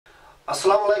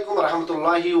আসসালামু আলাইকুম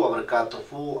রহমতুল্লাহি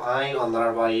ওয়াবারাকাতুহু। আই অনার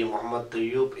ভাই মোহাম্মদ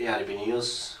তৈয়ব ARB নিউজ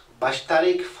 22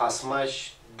 তারিখ 5 মাস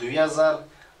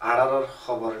 2018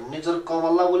 খবর নিজর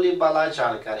কমল্লা বলি বালা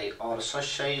জানকারি और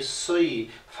सच्चाई सही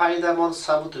फायदामंद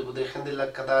साबुत बुदे खंदिला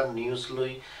कदा न्यूज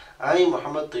लई আই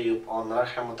মোহাম্মদ তৈয়ব অনার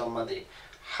হেমতমাদে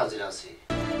হাজির আছি।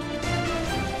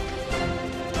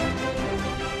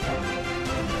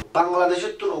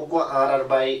 বাংলাদেশের তুন ওগো আর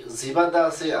বাই জিবাদা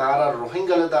আছে আর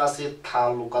রোহিঙ্গালে দা আছে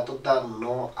থালুকাত দা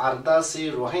নো আর দা আছে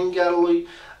রোহিঙ্গা লই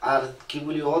আর কি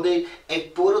বলি ওদে এক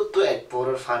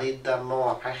পরের ফানির দা নো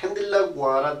হাহেন্দিল্লা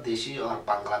গোয়ারা দেশি আর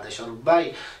বাংলাদেশের বাই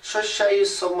সসাই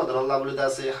সম্মাদুল্লাহ বলি দা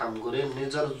আছে হামগরে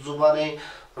নিজের জুবানে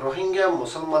রোহিঙ্গা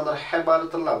মুসলমানের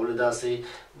হেবারতুল্লাহ বলি দা আছে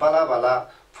বালা বালা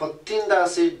ফতিন দা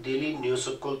আছে ডেইলি নিউজ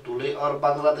কল তুলে আর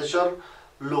বাংলাদেশের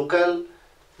লোকাল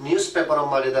নিউজ পেপার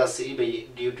মালিদা আছে ইবে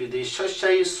ডিউটি দে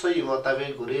সসাই সই মতাবে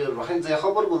ঘুরে রোহিঙ্গা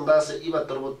খবর গুন্দা আছে ইবা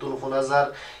তরবতুন ফোনাজার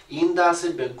ইন্দা আছে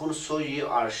বেগুন সই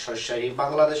আর সসাই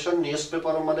বাংলাদেশের নিউজ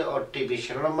পেপার মানে আর টিভি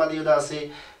চ্যানেল মালিদা আছে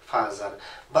ফাজার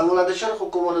বাংলাদেশের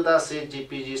হুকুমত দা আছে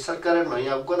জিপিজি সরকারের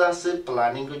নয়া গদা আছে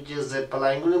প্ল্যানিং যে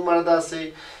প্ল্যানিং মারদা আছে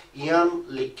ইয়ান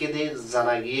লিখকে দে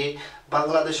জানা গিয়ে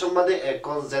বাংলাদেশের মধ্যে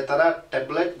এখন যে তারা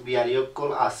ট্যাবলেট বিয়ারিয়কল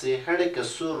আছে হেডে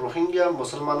কিছু রোহিঙ্গা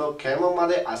মুসলমানও কেমন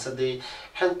মাদে আছে দে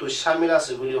হেন্তু শামিল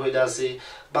আছে বলে হইদা আছে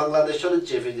বাংলাদেশের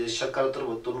জেফিজি সরকার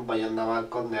তরবতুন বয়ান নামা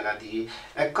কোন নেলা দিয়ে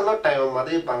এখনো টাইম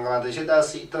মাদে বাংলাদেশে দা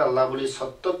আছে ইতর আল্লাহ বলি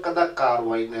সত্য কাদা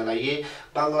কারওয়াই নেলাইয়ে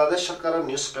বাংলাদেশ সরকারের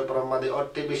নিউজ পেপার মাদে আর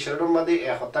টিভি চ্যানেল মাদে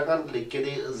এক হত্যাকান লিখকে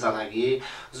দে জানা গিয়ে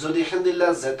যদি হেন্দিল্লা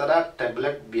যে তারা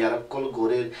ট্যাবলেট বিয়ারকল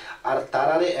গড়ের আর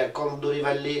তারারে এখন দড়ি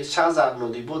ভাল্লি সাজা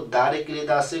নদীব দারে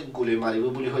কিলিদা আছে গুলি মারিব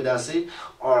বলি হইদা আছে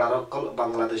অর্ডারকল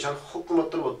বাংলাদেশের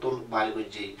হুকুমত বর্তন বাড়ি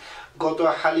গজি গত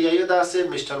হালিয়াইদা আছে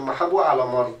মিস্টার মাহবু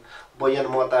আলমর বয়ান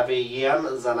মতাবে ইয়ান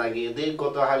জানা গিয়ে দে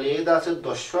গত হালিয়াইদা আছে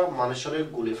 10 মানুষের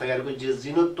গুলি ফায়ার গজি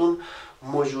জিনতুন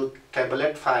মজুদ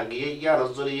ট্যাবলেট ফাগিয়ে ইয়ান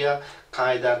জরিয়া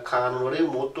কায়দা কানুরে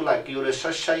মোতুলা কিউরে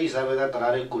সসাই হিসাবে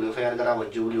তারারে গুলি ফায়ার করা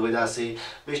বজি বলি হইদা আছে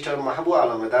মিস্টার মাহবু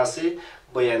আলমেদা আছে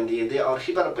বয়ান দিয়ে দে আর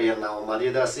হিবার বয়ান নাও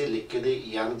মারিয়ে দাসে লিখে দে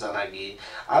ইয়ান জানা গিয়ে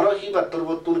আর হিবার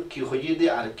তরবতুন কি হইয়ে দে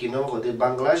আর কি নাও হদে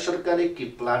বাংলাদেশ সরকারে কি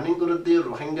প্ল্যানিং করে দে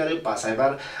রোহিঙ্গারে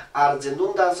বাঁচাইবার আর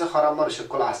জেনুন দাসে হরামার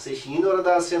সকল আছে হিনর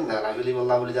দাসে নালাভেলি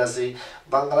বল্লা বলি দাসে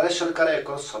বাংলাদেশ সরকারে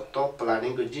এখন সত্য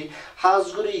প্ল্যানিং করছি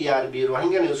হাজগুড়ি ARB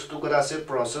রোহিঙ্গা নিউজ করে আছে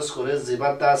প্রসেস করে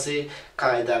জিবার দাসে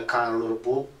কায়দা কানুর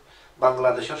বুক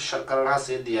বাংলাদেশের সরকার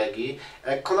আছে দিয়া গিয়ে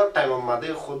এখনো টাইম মাদে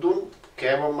খুদুন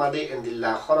কেমন মাদে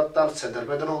এন্দিল্লা খরতাল সেদার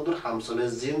বেদন উদুর হামসলে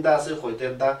জিন্দা আছে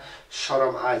হইতের দা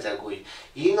শরম আজা গই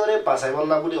ইনরে বাসাই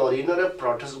বললা বলি আর ইনরে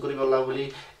প্রটেস্ট করি বললা বলি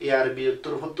ARB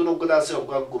উত্তর হতুন গদা আছে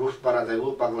ওগা গ্রুপ বানা যাইব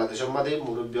বাংলাদেশের মাদে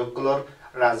মুরব্বিয়কলর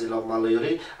রাজিল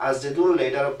মালয়রে আজ যেদুন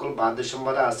লিডার অকল বাংলাদেশের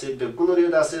মাদে আছে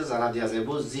বেগুনরিয়দ আছে জানা দিয়া যাইব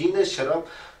জিনে শরম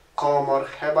কমর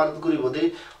হেবারত করিব দে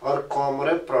আর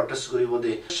কমরে প্রটেস্ট করিব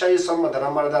দে সেই সম্মাদান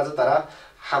আমার আছে তারা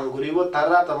হাম করিব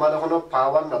তারা তোমাদের কোনো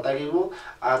পাওয়ার না থাকিব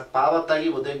আর পাওয়ার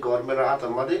থাকিব দে গভর্নমেন্টের হাত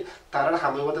আমাদের তারা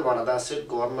হামিবতে বানাদা আছে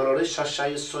গভর্নমেন্টের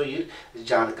সসাই সইর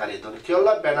জানকারি দন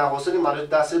কেওলা বেনা হোসেনি মানুষ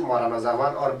দা আছে মরানো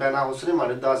জামান আর বেনা হোসেনি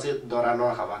মানুষ দা আছে দরানো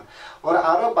খাবান আর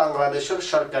আরো বাংলাদেশের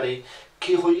সরকারি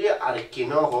কি হইয়ে আর কি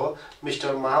ন হো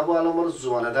মিস্টার মাহবু আলমর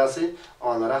জুয়ানাদা আছে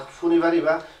অনারা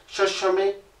ফুনিবারিবা সসমে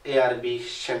ARB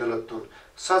চ্যানেলতুন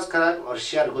সাবস্ক্রাইব আর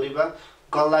শেয়ার করিবা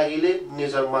গল্লা গিলে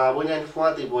নিজের মা বোন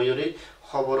ফুয়াদি বইরে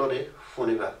খবরে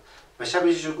শুনিবা বেশা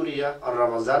বেশি শুক্রিয়া আর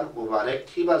রমজান মুবারক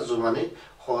হিবা জুমানে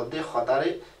হদে খতারে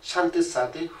শান্তির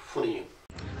সাথে শুনিয়ে।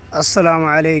 আসসালামু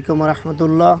আলাইকুম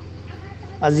রহমতুল্লাহ।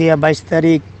 আজিয়া 22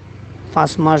 তারিখ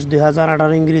 5 মাস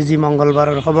 2018 ইংরেজি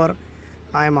মঙ্গলবারের খবর।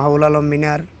 আই মাহবুল আলম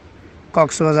মিনার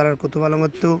কক্সবাজারের কুতুব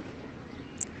আলমত্তু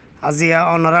আজিয়া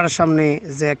অনারার সামনে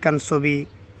যে একখান ছবি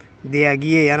দেয়া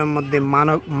গিয়ে এর মধ্যে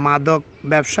মাদক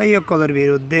ব্যবসায়ী সকলের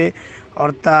বিরুদ্ধে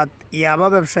অর্থাৎ ইয়াবা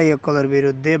ব্যবসায়ী সকলের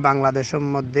বিরুদ্ধে বাংলাদেশের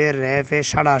মধ্যে র্যাফে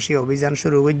 87 অভিযান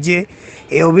শুরু করছে।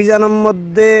 এই অভিযানের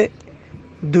মধ্যে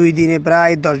 2 দিনে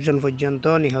প্রায় 10 জন পর্যন্ত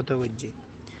নিহত হয়েছে।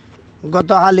 গত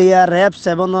হালিয়া র্যাব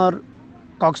 7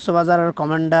 কক্সবাজারের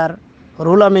কমান্ডার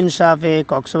রুল আমিন সাহেবে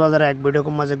কক্সবাজারের এক ভিডিও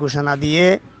মাঝে ঘোষণা দিয়ে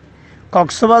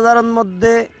কক্সবাজারের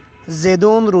মধ্যে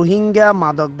যেদুন রোহিঙ্গা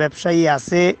মাদক ব্যবসায়ী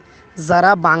আছে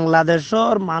যারা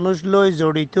বাংলাদেশের মানুষ লই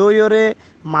জড়িত হইরে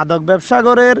মাদক ব্যবসা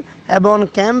করের এবং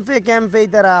ক্যাম্পে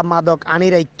তারা মাদক আনি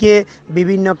রাখে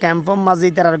বিভিন্ন ক্যাম্পর মাঝে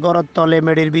তার ঘরের তলে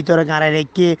মেডির ভিতরে গাড়াই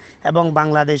রেখে এবং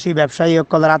বাংলাদেশি ব্যবসায়ী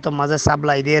সকলের হাতের মাঝে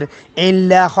সাপ্লাইদের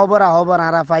এইলা খবর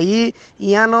আরা পাই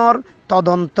ইয়ানোর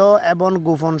তদন্ত এবং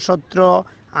গোপন সূত্র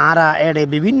আরা এড়ে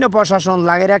বিভিন্ন প্রশাসন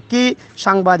লাগে রাখি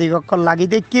সাংবাদিক লাগি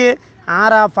দেখে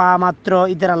আরা পা মাত্র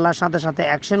ইতার আল্লাহর সাথে সাথে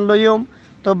অ্যাকশন লইম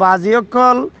তো বাজি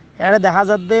অকল এর দেখা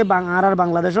যাচ্ছে আর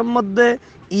বাংলাদেশের মধ্যে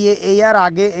ইয়ার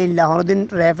আগে এই লাহরদিন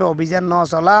র্যাফে অভিযান ন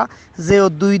চলা যে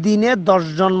 2 দিনে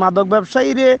 10 জন মাদক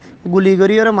ব্যবসায়ীরে গুলি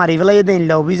করি ওরা মারি ফেলাই দেন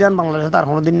অভিযান বাংলাদেশে তার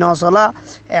কোনোদিন ন চলা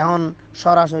এখন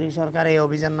সরাসরি সরকার এই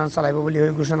অভিযান না চালাইব বলে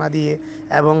ঘোষণা দিয়ে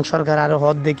এবং সরকার আরও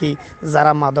হদ দেখি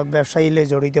যারা মাদক ব্যবসায়ীলে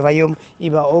জড়িত ভাইম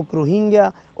ইবা ওক রোহিঙ্গা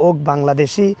ওক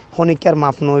বাংলাদেশি হনিকার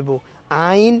মাপ নইব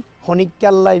আইন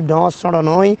হনিকাল্লাই ঢস চড়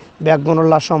নয়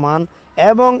ব্যাগুনুল্লাহ সমান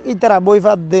এবং ইতারা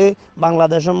বইফাত দে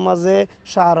বাংলাদেশের মাঝে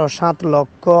 7.5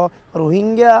 লক্ষ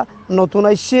রোহিঙ্গা নতুন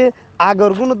আইসে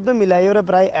আগর গুণত্ব মিলাই ওরা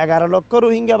প্রায় 11 লক্ষ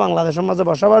রোহিঙ্গা বাংলাদেশের মাঝে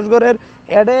বসবাস করে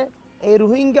এডে এই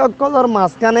রোহিঙ্গা কলর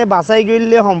মাঝখানে বাছাই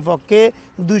গেলে সম্পর্কে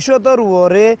 200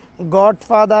 উপরে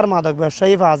গডফাদার মাদক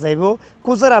ব্যবসায়ী পাওয়া যাইব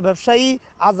খুচরা ব্যবসায়ী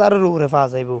 1000 উপরে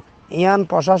পাওয়া যাইব ইয়ান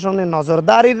প্রশাসনের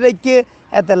নজরদারির রেখে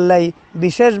এতেল্লাই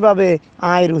বিশেষভাবে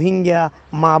আই রোহিঙ্গা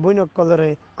মা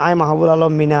বৈনকলরে আই মাহবুল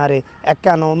আলম মিনারে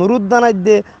একখান অনুরোধ জানাই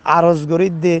দে আরজ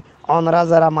গরিব দে অনরা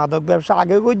যারা মাদক ব্যবসা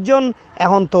আগে গজন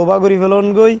এখন তোবা করি ফেলন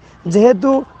গই যেহেতু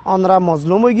অনরা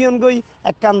মজলুম হয়ে গিয়ন গই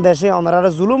একখান দেশে অনরার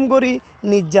জুলুম করি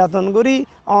নির্যাতন করি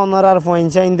অনরার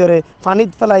পয়সাইন ধরে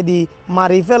পানিত ফেলাই দি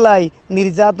মারি ফেলাই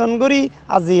নির্যাতন করি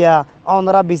আজিয়া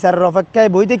অনরা বিচারের অপেক্ষায়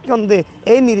বই দেখন দে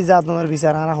এই নির্যাতনের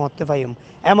বিচার আমরা হতে পাইম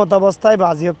এমত অবস্থায়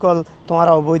বাজিসকল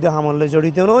তোমারা অবৈধ হামলে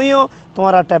জড়িত নইও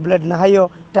তোমরা ট্যাবলেট নাহাইও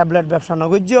ট্যাবলেট ব্যবসা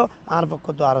নগজ্য আর পক্ষ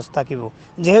তো আরজ থাকিব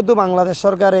যেহেতু বাংলাদেশ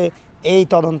সরকারে এই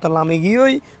তদন্ত নামে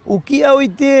গিয়েই উকিয়া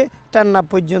হইতে টান্না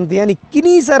পর্যন্ত ইয়ানি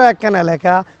কিনি সারা একখান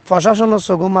এলাকা প্রশাসনের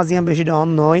চগু মাঝিয়া বেশি ডন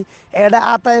নয় এটা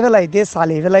আতায় ফেলাইতে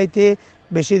চালি ফেলাইতে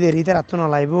বেশি দেরিতে রাত্র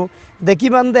নলাইব দেখি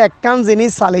বান্ধে একখান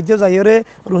জিনিস চালিতে যাইরে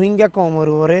রোহিঙ্গা কমর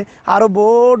ওরে আরও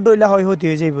বোর্ড ডইলা হতে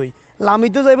হয়ে যাইবই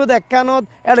লামিতো যাইব একখানত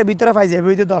এটা ভিতরে পাই যাইব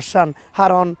হইতে দর্শান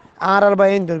হারণ আর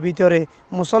বাইন্দর ভিতরে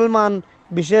মুসলমান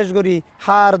বিশেষ করে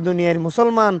হার দুনিয়ার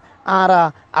মুসলমান আরা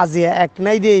আজিয়া এক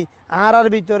নাই দেই আর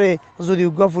ভিতরে যদি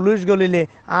উগ্র পুলিশ গলিলে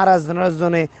আর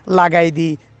জনে লাগাই দি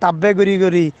তাব্বে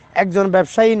গড়ি একজন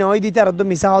ব্যবসায়ী নয় দি তার তো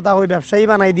মিশা হতা হয়ে ব্যবসায়ী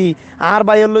বানাই দি আর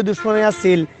বাইর লই দুশ্মনী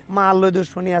আসছিল মার লই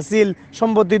দুশ্মনী আসছিল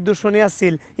সম্পত্তির দুশ্মনী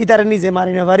আসছিল ইতারে নিজে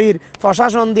মারি না পারির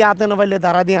প্রশাসন দিয়ে হাতে নপাইলে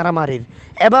তারা দিয়ে আরা মারির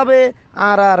এভাবে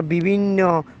আর বিভিন্ন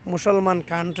মুসলমান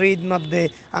কান্ট্রির মধ্যে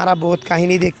আরা বহুত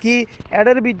কাহিনী দেখি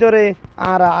এদের ভিতরে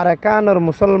আর একানোর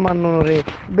মুসলমানরে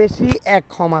বেশি এক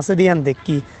সমাজে দিয়ান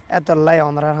দেখি এতলাই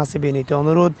অনরার হাসি বিনীত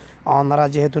অনুরোধ অনরা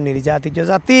যেহেতু নির্যাতিত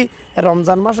জাতি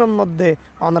রমজান মাসের মধ্যে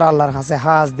অনরা আল্লাহর কাছে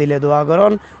হাজ দিলে দোয়া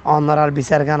করন অনরার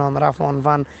বিচার গান অনরা ফোন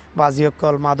ফান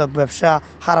বাজিয়কল মাদক ব্যবসা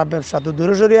খারাপ ব্যবসা তো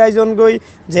দূরে সরি আয়োজন গই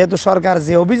যেহেতু সরকার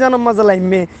যে অভিযানের মাঝে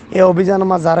লাইমে এই অভিযানের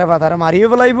মাঝে যারে বাধারে মারিয়ে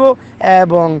ফেলাইব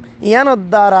এবং ইয়ানোর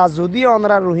দ্বারা যদি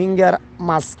অনরা রোহিঙ্গার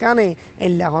মাঝখানে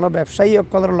এলে এখনো ব্যবসায়ী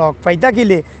অকলের লগ পাই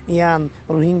থাকিলে ইয়ান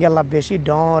রোহিঙ্গাল্লা বেশি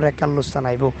ডর একান লুস্তান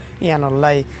আইব ইয়ান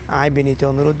আল্লাহ আই বিনীত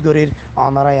অনুরোধ করির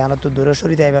অনারা ইয়ান তো দূরে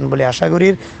সরিতে আইবেন বলে আশা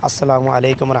করির আসসালামু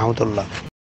আলাইকুম রহমতুল্লাহ।